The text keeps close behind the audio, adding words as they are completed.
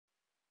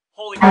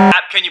Holy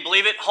crap, can you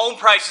believe it? Home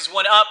prices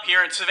went up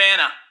here in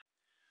Savannah.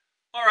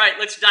 All right,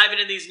 let's dive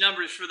into these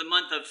numbers for the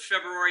month of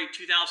February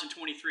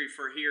 2023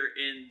 for here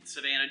in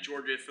Savannah,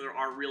 Georgia, for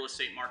our real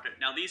estate market.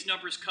 Now, these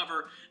numbers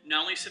cover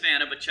not only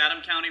Savannah, but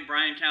Chatham County,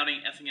 Bryan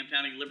County, Effingham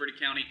County, Liberty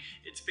County.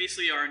 It's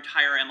basically our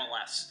entire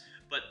MLS.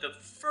 But the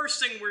first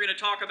thing we're going to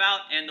talk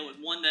about, and the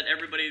one that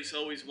everybody's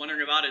always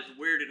wondering about, is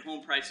where did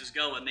home prices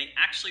go? And they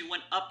actually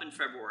went up in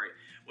February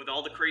with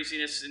all the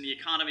craziness in the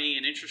economy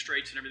and interest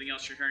rates and everything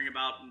else you're hearing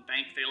about, and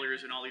bank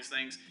failures and all these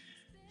things.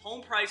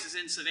 Home prices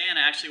in Savannah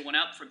actually went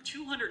up from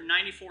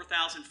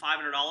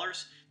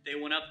 $294,500. They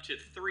went up to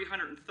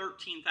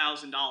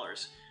 $313,000. What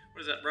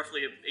is that?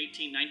 Roughly an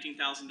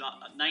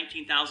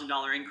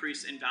 $19,000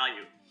 increase in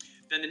value.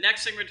 Then the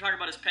next thing we're going to talk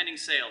about is pending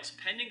sales.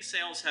 Pending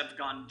sales have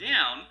gone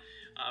down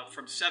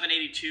from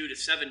 782 to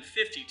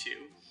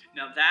 752.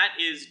 Now that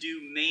is due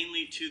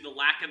mainly to the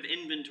lack of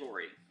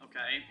inventory,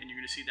 okay? And you're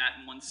going to see that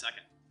in 1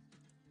 second.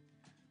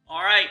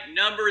 All right,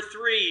 number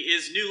 3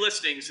 is new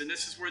listings, and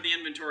this is where the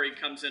inventory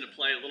comes into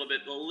play a little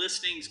bit. The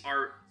listings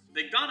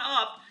they've gone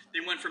up.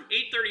 They went from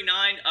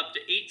 839 up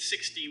to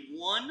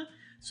 861.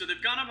 So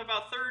they've gone up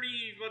about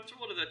 30, what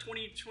are the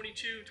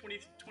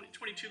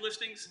 22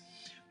 listings?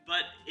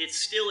 But it's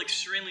still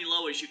extremely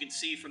low, as you can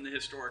see from the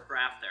historic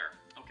graph there,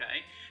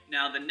 okay?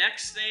 Now, the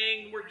next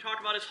thing we're going to talk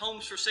about is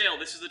homes for sale.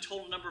 This is the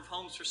total number of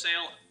homes for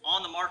sale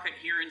on the market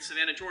here in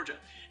Savannah, Georgia.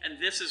 And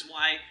this is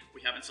why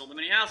we haven't sold that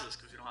many houses,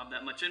 because we don't have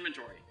that much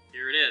inventory.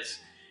 Here it is.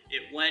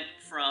 It went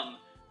from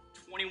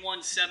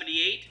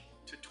 2178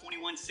 to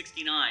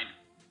 2169.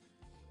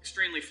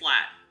 Extremely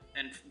flat,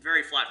 and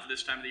very flat for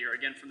this time of the year.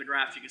 Again, from the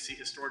graph, you can see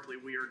historically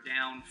we are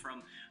down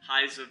from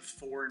highs of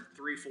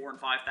 3, 4, and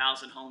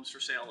 5,000 homes for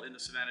sale in the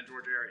Savannah,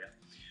 Georgia area.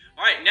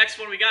 All right, next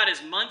one we got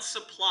is month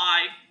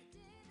supply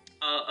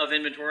of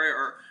inventory,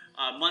 or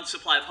month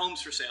supply of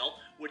homes for sale,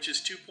 which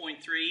is 2.3.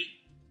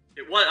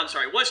 It was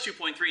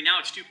 2.3. Now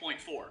it's 2.4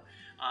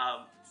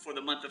 for the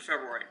month of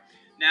February.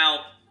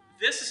 Now,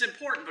 this is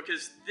important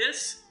because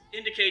this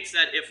indicates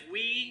that if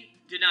we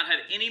did not have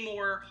any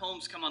more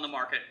homes come on the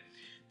market,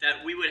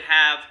 that we would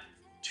have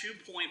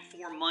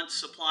 2.4 months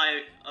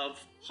supply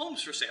of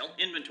homes for sale,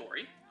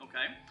 inventory,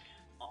 okay?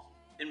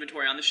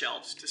 Inventory on the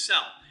shelves to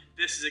sell.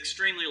 This is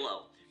extremely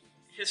low.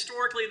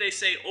 Historically, they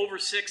say over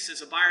 6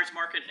 is a buyer's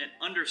market and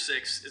under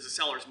 6 is a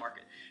seller's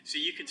market. So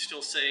you can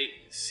still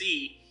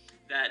see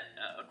that,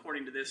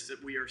 according to this,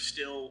 that we are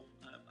still,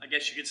 I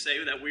guess you could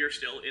say that we are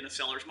still in a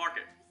seller's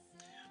market.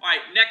 All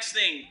right, next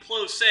thing,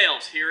 closed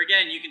sales. Here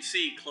again, you can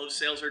see closed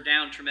sales are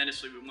down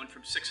tremendously. We went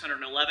from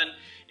 611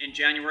 in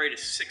January to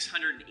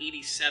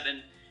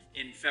 687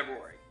 in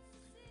February.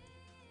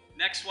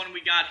 Next one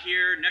we got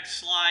here, next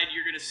slide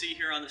you're going to see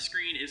here on the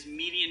screen is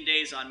median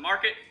days on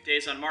market.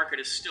 Days on market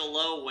is still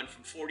low, went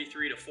from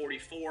 43 to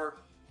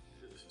 44.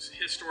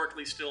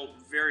 Historically still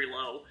very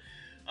low.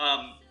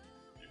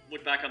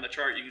 Look back on the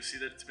chart, you can see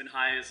that it's been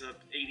high as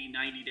of 80,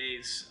 90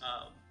 days,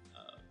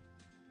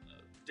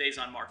 days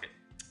on market.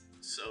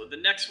 So the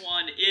next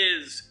one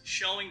is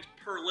showings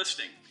per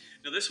listing.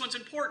 Now this one's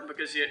important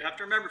because you have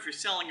to remember, if you're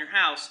selling your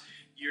house,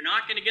 you're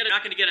not going to get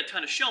a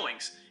ton of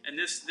showings, and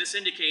this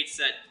indicates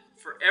that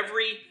for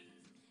every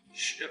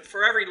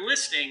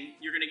listing,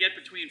 you're going to get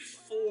between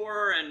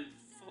 4 and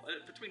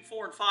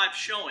 5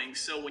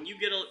 showings. So when you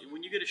get a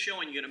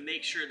showing, you got to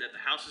make sure that the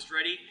house is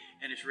ready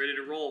and it's ready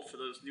to roll for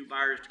those new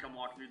buyers to come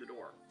walk through the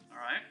door. All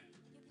right.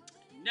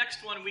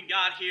 Next one we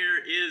got here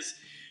is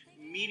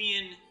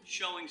median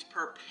showings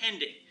per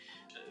pending.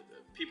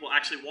 People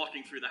actually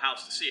walking through the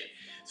house to see it.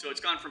 So it's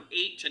gone from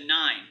 8 to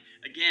 9.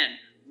 Again,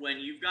 when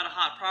you've got a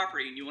hot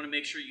property and you want to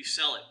make sure you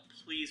sell it,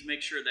 please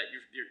make sure that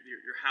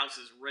your house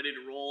is ready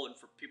to roll and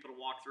for people to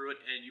walk through it,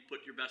 and you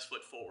put your best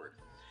foot forward.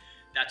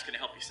 That's going to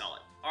help you sell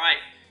it. All right,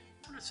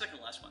 on the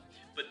second last one.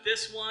 But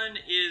this one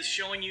is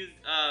showing you,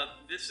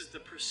 this is the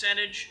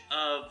percentage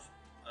of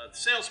the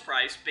sales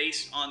price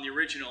based on the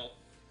original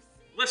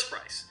list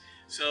price.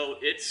 So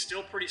it's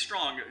still pretty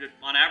strong.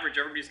 On average,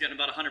 everybody's getting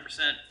about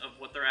 100% of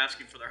what they're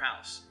asking for their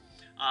house.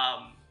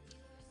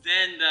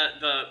 Then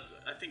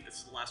I think this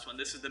is the last one.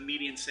 This is the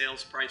median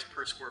sales price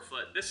per square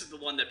foot. This is the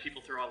one that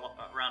people throw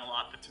around a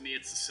lot, but to me,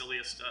 it's the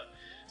silliest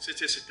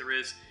statistic there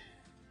is,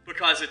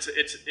 because it's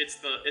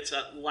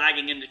a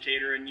lagging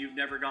indicator, and you've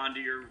never gone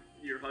to your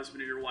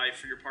husband or your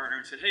wife or your partner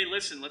and said, "Hey,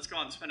 listen, let's go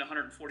out and spend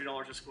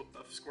 $140 a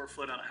square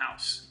foot on a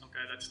house."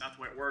 Okay, that's not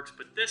the way it works.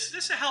 But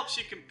this helps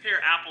you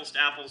compare apples to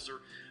apples,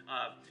 or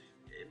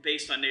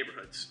based on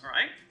neighborhoods. All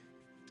right,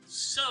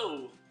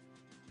 so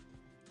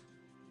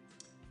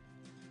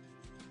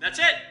that's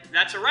it.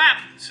 That's a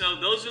wrap. So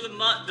those are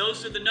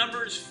the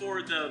numbers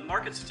for the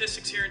market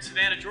statistics here in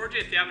Savannah, Georgia.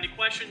 If you have any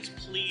questions,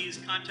 please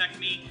contact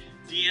me,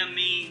 DM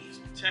me,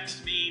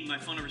 text me. My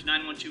phone number is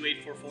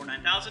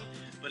 912-844-9000.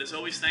 But as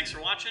always, thanks for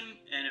watching.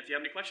 And if you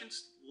have any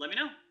questions, let me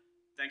know.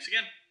 Thanks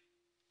again.